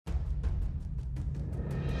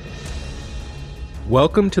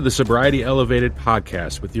Welcome to the Sobriety Elevated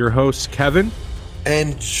podcast with your hosts, Kevin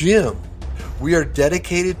and Jim. We are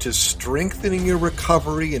dedicated to strengthening your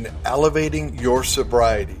recovery and elevating your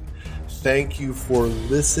sobriety. Thank you for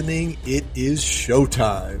listening. It is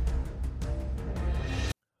showtime.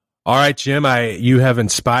 All right, Jim, you have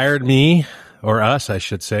inspired me, or us, I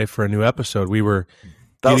should say, for a new episode. We were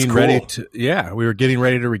getting ready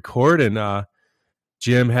to record, and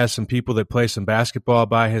Jim has some people that play some basketball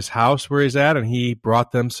by his house where he's at, and he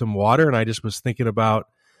brought them some water. And I just was thinking about,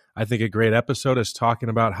 I think a great episode is talking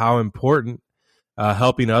about how important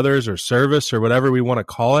helping others or service or whatever we want to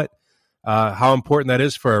call it, how important that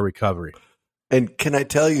is for our recovery. And can I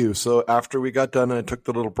tell you, so after we got done and I took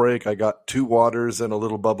the little break, I got 2 waters and a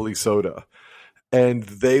little bubbly soda. And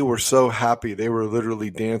they were so happy. They were literally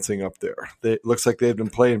dancing up there. It looks like they had been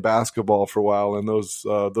playing basketball for a while, and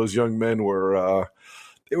those young men were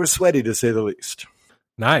they were sweaty, to say the least.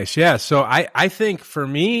 Nice, yeah. So I think for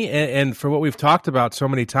me and for what we've talked about so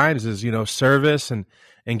many times is, service and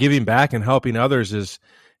giving back and helping others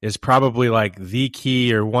is probably like the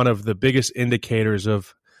key or one of the biggest indicators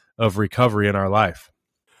of recovery in our life.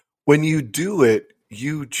 When you do it,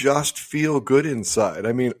 you just feel good inside.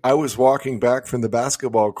 I mean, I was walking back from the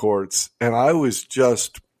basketball courts and I was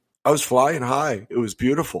flying high. It was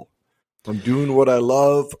beautiful. I'm doing what I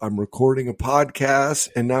love. I'm recording a podcast,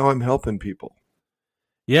 and now I'm helping people.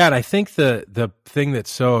 Yeah, and I think the thing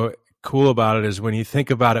that's so cool about it is when you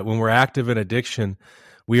think about it, when we're active in addiction,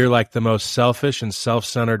 we are like the most selfish and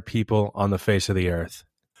self-centered people on the face of the earth.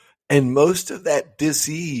 And most of that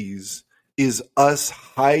dis-ease is us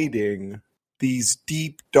hiding these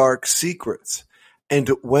deep, dark secrets. And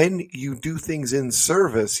when you do things in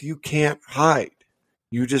service, you can't hide.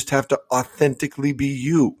 You just have to authentically be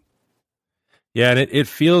you. Yeah, and it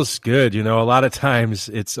feels good. A lot of times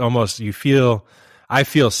it's almost, I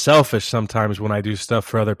feel selfish sometimes when I do stuff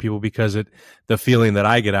for other people because the feeling that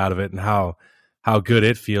I get out of it and how good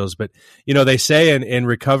it feels. But, they say in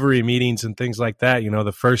recovery meetings and things like that,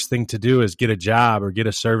 the first thing to do is get a job or get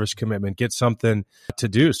a service commitment, get something to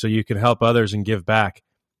do so you can help others and give back.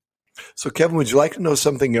 So, Kevin, would you like to know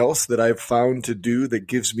something else that I've found to do that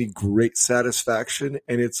gives me great satisfaction,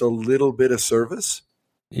 and it's a little bit of service?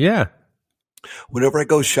 Yeah. Whenever I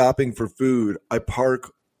go shopping for food, I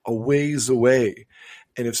park a ways away.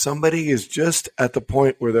 And if somebody is just at the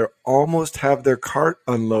point where they almost have their cart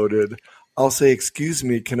unloaded, I'll say, "Excuse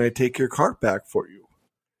me, can I take your cart back for you?"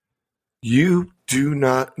 You do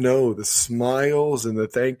not know the smiles and the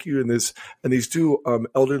thank you. And these 2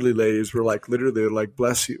 elderly ladies were like, literally, they're like,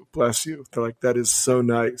 "Bless you, bless you." They're like, "That is so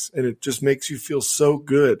nice." And it just makes you feel so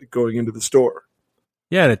good going into the store.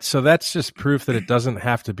 Yeah, so that's just proof that it doesn't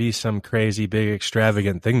have to be some crazy, big,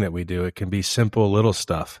 extravagant thing that we do. It can be simple, little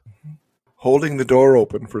stuff. Holding the door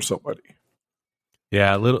open for somebody.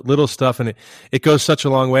 Yeah, little stuff, and it goes such a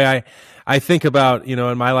long way. I think about,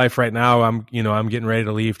 in my life right now, I'm getting ready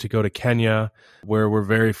to leave to go to Kenya, where we're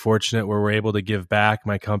very fortunate, where we're able to give back.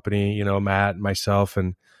 My company, Matt, myself,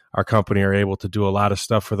 and our company are able to do a lot of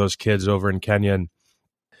stuff for those kids over in Kenya, and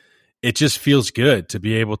it just feels good to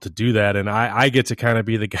be able to do that. And I get to kind of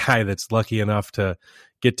be the guy that's lucky enough to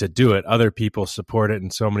get to do it. Other people support it in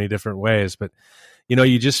so many different ways, but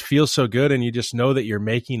you just feel so good and you just know that you're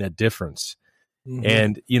making a difference. Mm-hmm.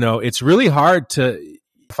 And, it's really hard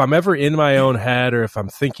if I'm ever in my own head or if I'm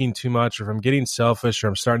thinking too much or if I'm getting selfish or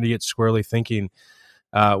I'm starting to get squirrely thinking,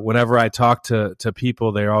 whenever I talk to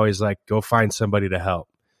people, they're always like, go find somebody to help,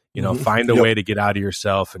 find a way to get out of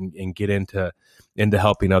yourself and get into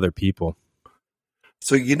helping other people.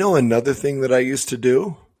 So, another thing that I used to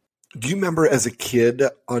do you remember as a kid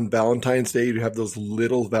on Valentine's Day, you'd have those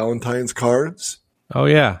little Valentine's cards? Oh,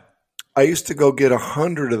 yeah. I used to go get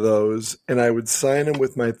 100 of those, and I would sign them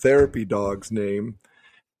with my therapy dog's name.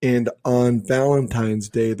 And on Valentine's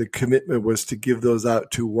Day, the commitment was to give those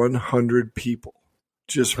out to 100 people,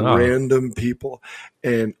 just random people.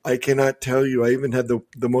 And I cannot tell you, I even had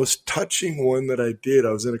the most touching one that I did.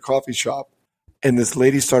 I was in a coffee shop, and this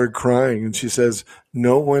lady started crying, and she says,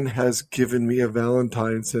 "No one has given me a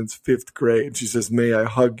Valentine since 5th grade." She says, "May I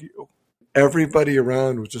hug you?" Everybody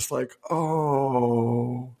around was just like,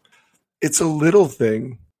 oh. It's a little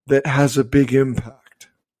thing that has a big impact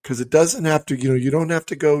because it doesn't have to, you don't have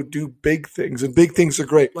to go do big things, and big things are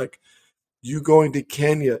great. Like you going to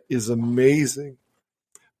Kenya is amazing,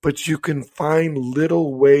 but you can find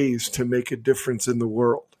little ways to make a difference in the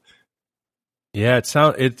world. Yeah,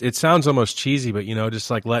 it sounds almost cheesy, but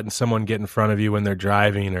just like letting someone get in front of you when they're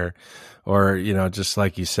driving or just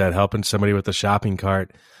like you said, helping somebody with a shopping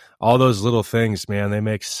cart. All those little things, man, they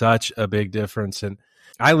make such a big difference. And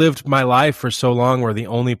I lived my life for so long where the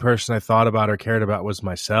only person I thought about or cared about was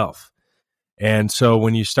myself. And so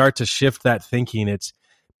when you start to shift that thinking,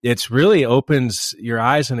 it's really opens your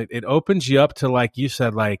eyes, and it opens you up to, like you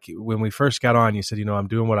said, like when we first got on, you said, I'm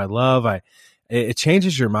doing what I love. It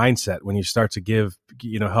changes your mindset when you start to give,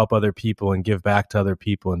 help other people and give back to other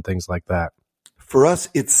people and things like that. For us,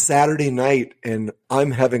 it's Saturday night and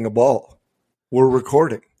I'm having a ball. We're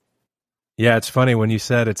recording. Yeah, it's funny when you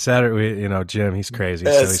said it's Saturday, Jim, he's crazy.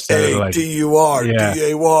 SADURDAY,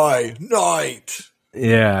 night.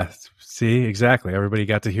 Yeah. See, exactly. Everybody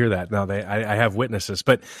got to hear that. Now I have witnesses,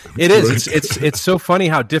 but it is, it's so funny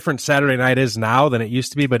how different Saturday night is now than it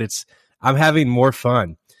used to be, but I'm having more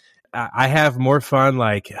fun. I have more fun,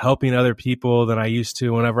 like helping other people than I used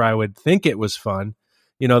to whenever I would think it was fun.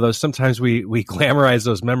 Those sometimes we glamorize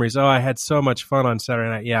those memories. Oh, I had so much fun on Saturday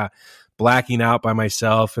night. Yeah. Blacking out by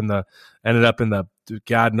myself and ended up in the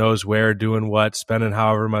God knows where, doing what, spending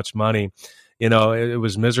however much money. It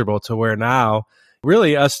was miserable, to where now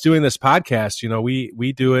really us doing this podcast,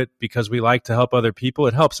 we do it because we like to help other people.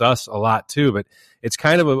 It helps us a lot too, but it's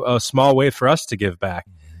kind of a small way for us to give back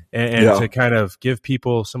and to kind of give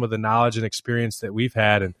people some of the knowledge and experience that we've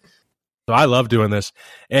had. And so I love doing this.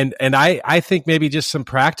 And I think maybe just some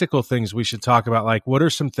practical things we should talk about, like what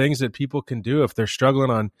are some things that people can do if they're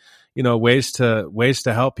struggling on, ways to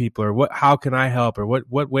help people, or how can I help, or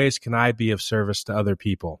what ways can I be of service to other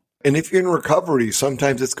people? And if you're in recovery,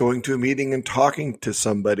 sometimes it's going to a meeting and talking to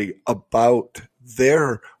somebody about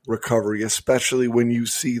their recovery, especially when you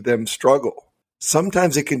see them struggle.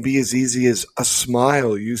 Sometimes it can be as easy as a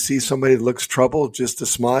smile. You see somebody that looks troubled, just a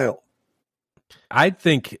smile. I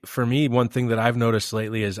think for me, one thing that I've noticed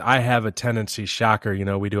lately is I have a tendency, shocker,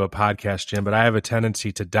 we do a podcast, Jim, but I have a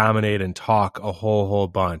tendency to dominate and talk a whole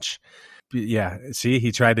bunch. Yeah. See,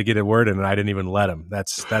 he tried to get a word in and I didn't even let him.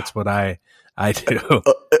 That's what I do.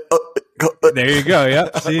 There you go.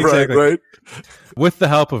 Yep. See, exactly. Right. With the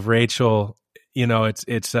help of Rachel,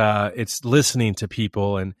 it's listening to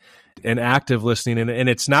people and active listening. And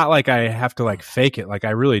it's not like I have to like fake it. Like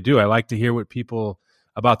I really do. I like to hear what people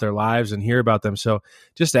about their lives and hear about them. So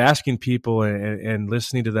just asking people and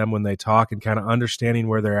listening to them when they talk and kind of understanding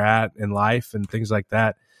where they're at in life and things like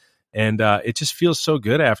that. And it just feels so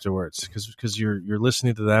good afterwards because you're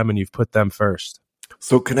listening to them and you've put them first.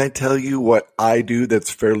 So can I tell you what I do that's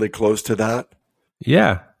fairly close to that?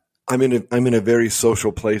 Yeah. I'm in a very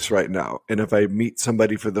social place right now. And if I meet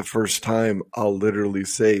somebody for the first time, I'll literally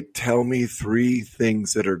say, tell me 3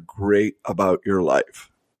 things that are great about your life.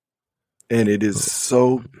 And it is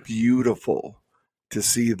so beautiful to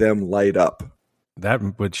see them light up.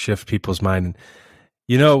 That would shift people's mind.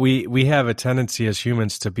 We have a tendency as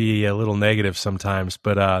humans to be a little negative sometimes,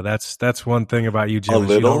 but that's one thing about you, Jim. A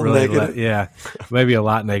little you don't really negative? Maybe a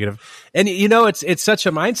lot negative. And it's such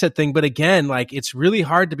a mindset thing, but again, like it's really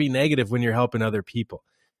hard to be negative when you're helping other people.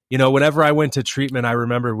 Whenever I went to treatment, I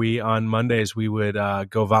remember on Mondays we would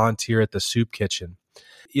go volunteer at the soup kitchen.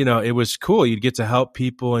 It was cool. You'd get to help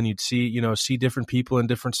people and you'd see different people in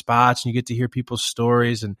different spots, and you get to hear people's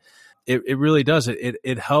stories. And it really does.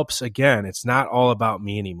 It helps. Again, it's not all about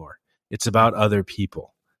me anymore. It's about other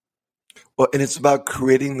people. Well, and it's about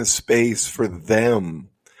creating the space for them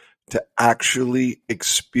to actually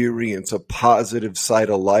experience a positive side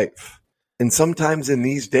of life. And sometimes in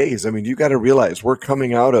these days, you got to realize we're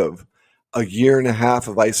coming out of a 1.5 years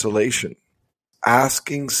of isolation.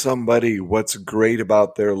 Asking somebody what's great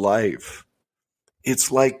about their life,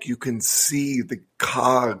 it's like you can see the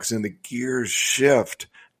cogs and the gears shift,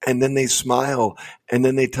 and then they smile, and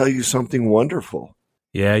then they tell you something wonderful.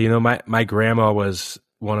 Yeah, my grandma was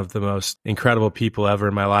one of the most incredible people ever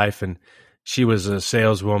in my life, and she was a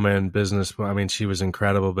saleswoman, she was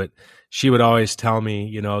incredible, but she would always tell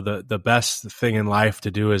me, the best thing in life to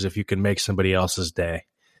do is if you can make somebody else's day.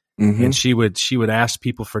 Mm-hmm. And she would ask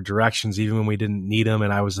people for directions even when we didn't need them.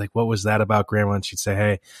 And I was like, what was that about, Grandma? And she'd say,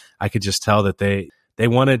 hey, I could just tell that they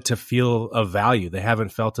wanted to feel of value. They haven't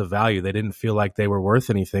felt of value. They didn't feel like they were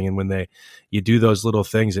worth anything. And when you do those little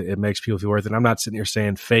things, it makes people feel worth it. And I'm not sitting here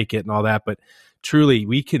saying fake it and all that, but truly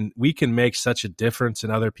we can make such a difference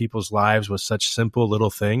in other people's lives with such simple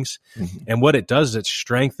little things. Mm-hmm. And what it does is it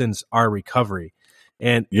strengthens our recovery.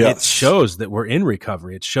 And It shows that we're in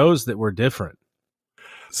recovery. It shows that we're different.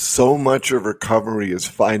 So much of recovery is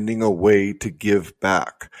finding a way to give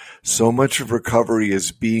back. So much of recovery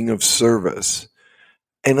is being of service.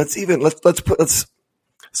 And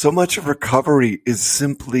so much of recovery is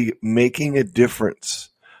simply making a difference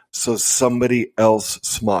so somebody else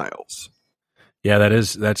smiles. Yeah,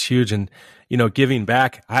 that's huge. And, giving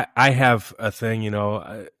back, I have a thing,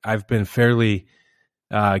 I've been fairly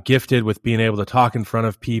gifted with being able to talk in front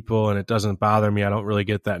of people, and it doesn't bother me. I don't really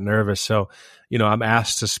get that nervous. So, I'm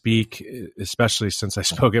asked to speak, especially since I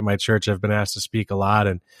spoke at my church. I've been asked to speak a lot,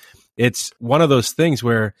 and it's one of those things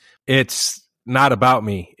where it's not about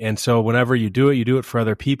me. And so whenever you do it for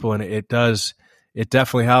other people, and it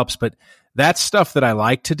definitely helps. But that's stuff that I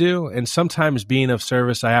like to do. And sometimes being of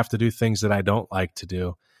service, I have to do things that I don't like to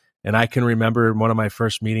do. And I can remember in one of my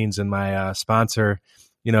first meetings in my sponsor,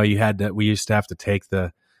 we used to have to take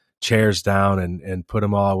the chairs down and put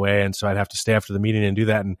them all away. And so I'd have to stay after the meeting and do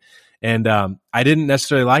that. And I didn't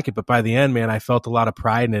necessarily like it, but by the end, man, I felt a lot of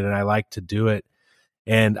pride in it, and I like to do it.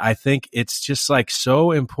 And I think it's just like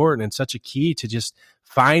so important and such a key to just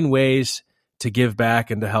find ways to give back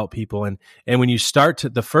and to help people. And when you start to,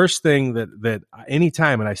 the first thing that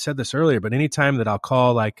anytime, and I said this earlier, but anytime that I'll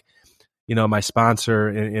call my sponsor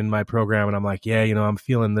in my program, and I'm like, yeah, I'm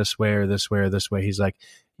feeling this way or this way or this way. He's like,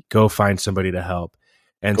 go find somebody to help.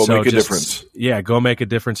 And go make a difference. Yeah, go make a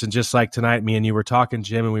difference. And just like tonight, me and you were talking,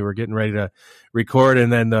 Jim, and we were getting ready to record.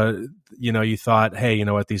 And then you thought, hey, you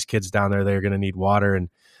know what, these kids down there, they're going to need water.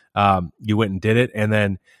 And you went and did it. And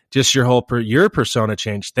then just your persona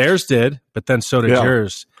changed. Theirs did, but then so did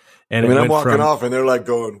yours. And I'm walking off, and they're like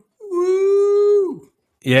going, woo.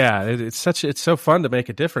 Yeah, it's so fun to make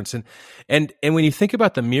a difference. And when you think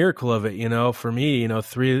about the miracle of it, for me,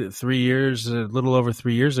 3 years, a little over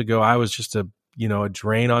 3 years ago, I was just a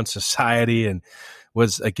drain on society, and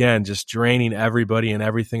was again just draining everybody and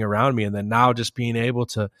everything around me. And then now just being able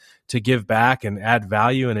to give back and add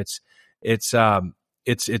value, and it's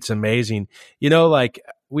amazing. Like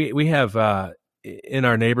we have in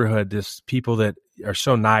our neighborhood this people that are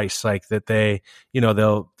so nice, like that they,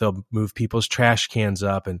 they'll move people's trash cans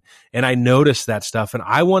up, and I notice that stuff, and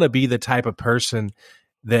I want to be the type of person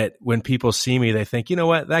that when people see me, they think, you know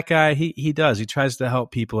what, that guy, he tries to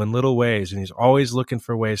help people in little ways, and he's always looking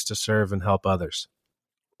for ways to serve and help others.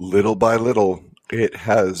 Little by little, it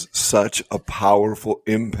has such a powerful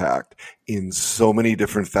impact in so many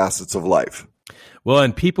different facets of life. Well,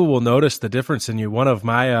 and people will notice the difference in you. One of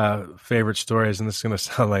my favorite stories, and this is going to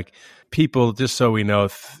sound like people, just so we know,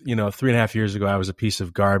 3.5 years ago, I was a piece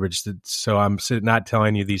of garbage. So I'm not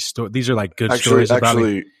telling you these stories. These are like good stories about me.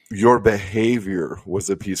 Actually, your behavior was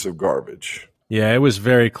a piece of garbage. Yeah, it was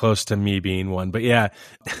very close to me being one. But yeah,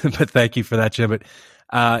 but thank you for that, Jim. But,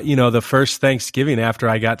 the first Thanksgiving after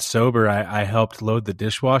I got sober, I helped load the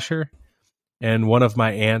dishwasher. And one of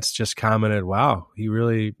my aunts just commented, wow, he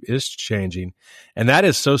really is changing. And that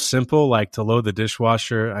is so simple, like to load the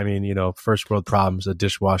dishwasher. I mean, first world problems, a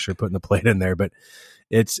dishwasher, putting the plate in there. But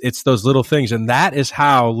it's those little things. And that is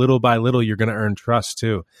how little by little you're going to earn trust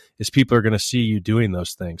too, is people are going to see you doing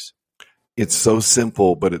those things. It's so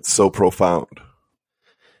simple, but it's so profound.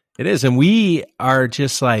 It is. And we are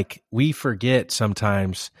just like, we forget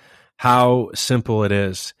sometimes how simple it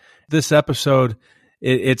is. This episode,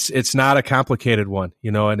 it's not a complicated one,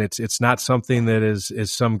 and it's not something that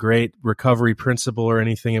is some great recovery principle or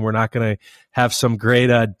anything. And we're not going to have some great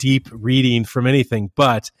deep reading from anything,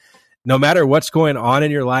 but no matter what's going on in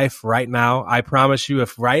your life right now, I promise you,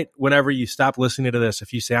 whenever you stop listening to this,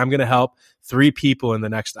 if you say, I'm going to help 3 people in the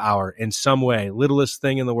next hour in some way, littlest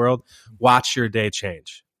thing in the world, watch your day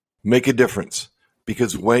change. Make a difference,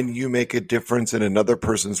 because when you make a difference in another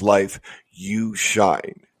person's life, you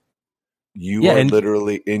shine. You are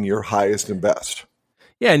literally in your highest and best.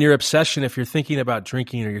 Yeah, and your obsession, if you're thinking about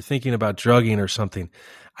drinking or you're thinking about drugging or something,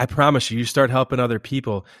 I promise you start helping other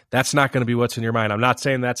people, that's not going to be what's in your mind. I'm not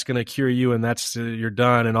saying that's going to cure you and that's you're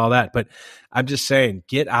done and all that, but I'm just saying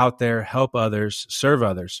get out there, help others, serve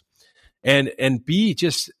others. And be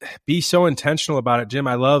so intentional about it. Jim,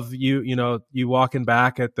 I love you walking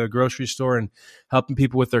back at the grocery store and helping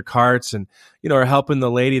people with their carts, and, or helping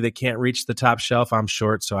the lady that can't reach the top shelf. I'm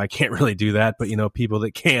short, so I can't really do that, but people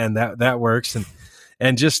that can, that works.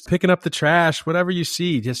 And just picking up the trash, whatever you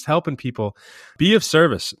see, just helping people, be of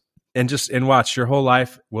service, and watch, your whole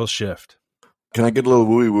life will shift. Can I get a little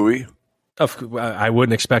wooey? I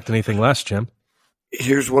wouldn't expect anything less, Jim.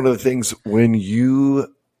 Here's one of the things: when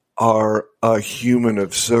you are a human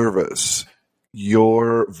of service,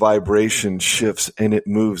 your vibration shifts and it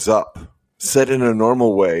moves up. Said in a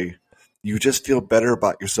normal way, you just feel better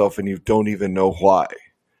about yourself and you don't even know why.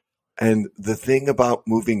 And the thing about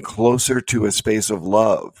moving closer to a space of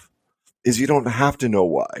love is you don't have to know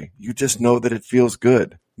why. You just know that it feels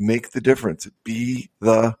good. Make the difference. Be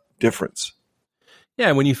the difference.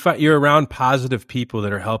 Yeah, when you're around positive people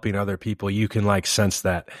that are helping other people, you can sense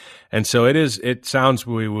that. And so it sounds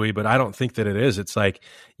woo-woo, but I don't think that it is. It's like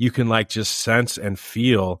you can just sense and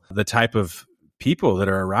feel the type of people that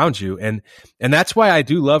are around you. And that's why I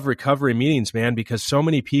do love recovery meetings, man, because so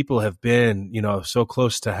many people have been, you know, so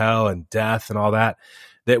close to hell and death and all that,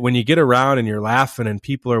 that when you get around and you're laughing and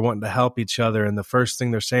people are wanting to help each other, and the first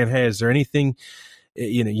thing they're saying, hey, is there anything,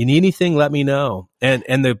 you know, you need anything, let me know. And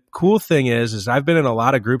the cool thing is I've been in a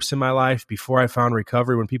lot of groups in my life before I found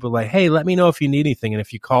recovery when people are like, hey, let me know if you need anything. And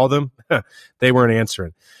if you call them, they weren't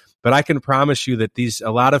answering. But I can promise you that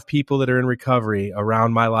a lot of people that are in recovery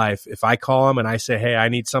around my life, if I call them and I say, hey, I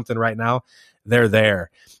need something right now, they're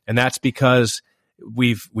there. And that's because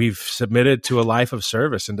we've submitted to a life of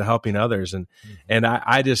service and to helping others. And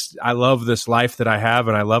I love this life that I have.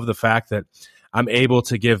 And I love the fact that I'm able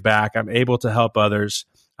to give back. I'm able to help others.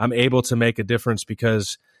 I'm able to make a difference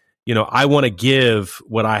because, you know, I want to give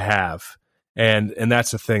what I have. And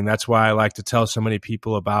that's the thing. That's why I like to tell so many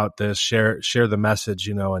people about this, share the message,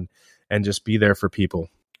 you know, and just be there for people.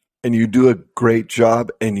 And you do a great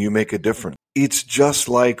job and you make a difference. It's just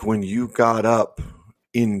like when you got up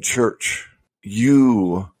in church,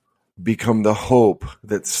 you become the hope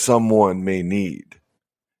that someone may need.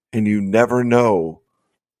 And you never know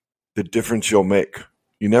the difference you'll make.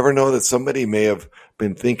 You never know that somebody may have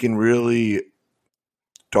been thinking really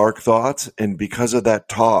dark thoughts, and because of that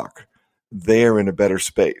talk, they're in a better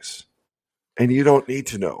space. And you don't need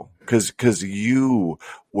to know because you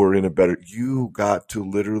were you got to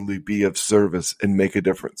literally be of service and make a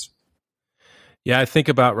difference. Yeah, I think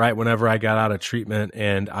about right whenever I got out of treatment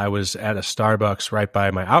and I was at a Starbucks right by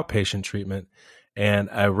my outpatient treatment, and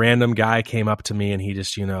a random guy came up to me and he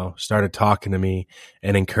just, you know, started talking to me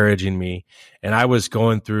and encouraging me. And I was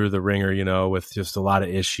going through the ringer, you know, with just a lot of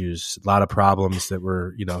issues, a lot of problems that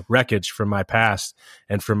were, you know, wreckage from my past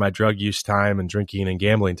and from my drug use time and drinking and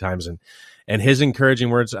gambling times. And his encouraging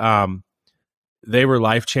words, they were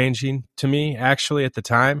life-changing to me actually at the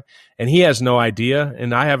time. And he has no idea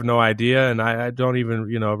and I have no idea. And I don't even,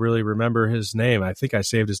 you know, really remember his name. I think I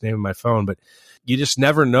saved his name in my phone, but you just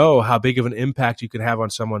never know how big of an impact you can have on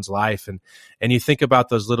someone's life. And you think about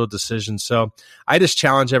those little decisions. So I just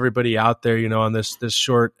challenge everybody out there, you know, on this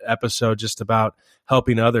short episode, just about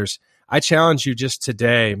helping others. I challenge you just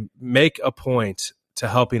today, make a point to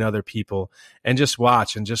helping other people and just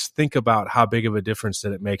watch and just think about how big of a difference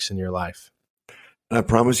that it makes in your life. And I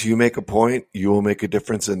promise you make a point, you will make a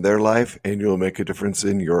difference in their life and you will make a difference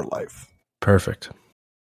in your life. Perfect.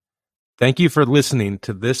 Thank you for listening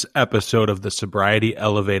to this episode of the Sobriety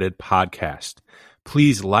Elevated podcast.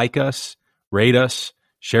 Please like us, rate us,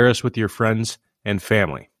 share us with your friends and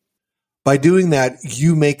family. By doing that,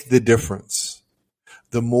 you make the difference.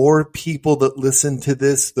 The more people that listen to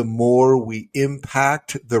this, the more we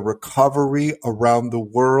impact the recovery around the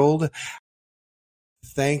world.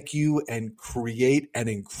 Thank you and create an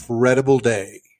incredible day.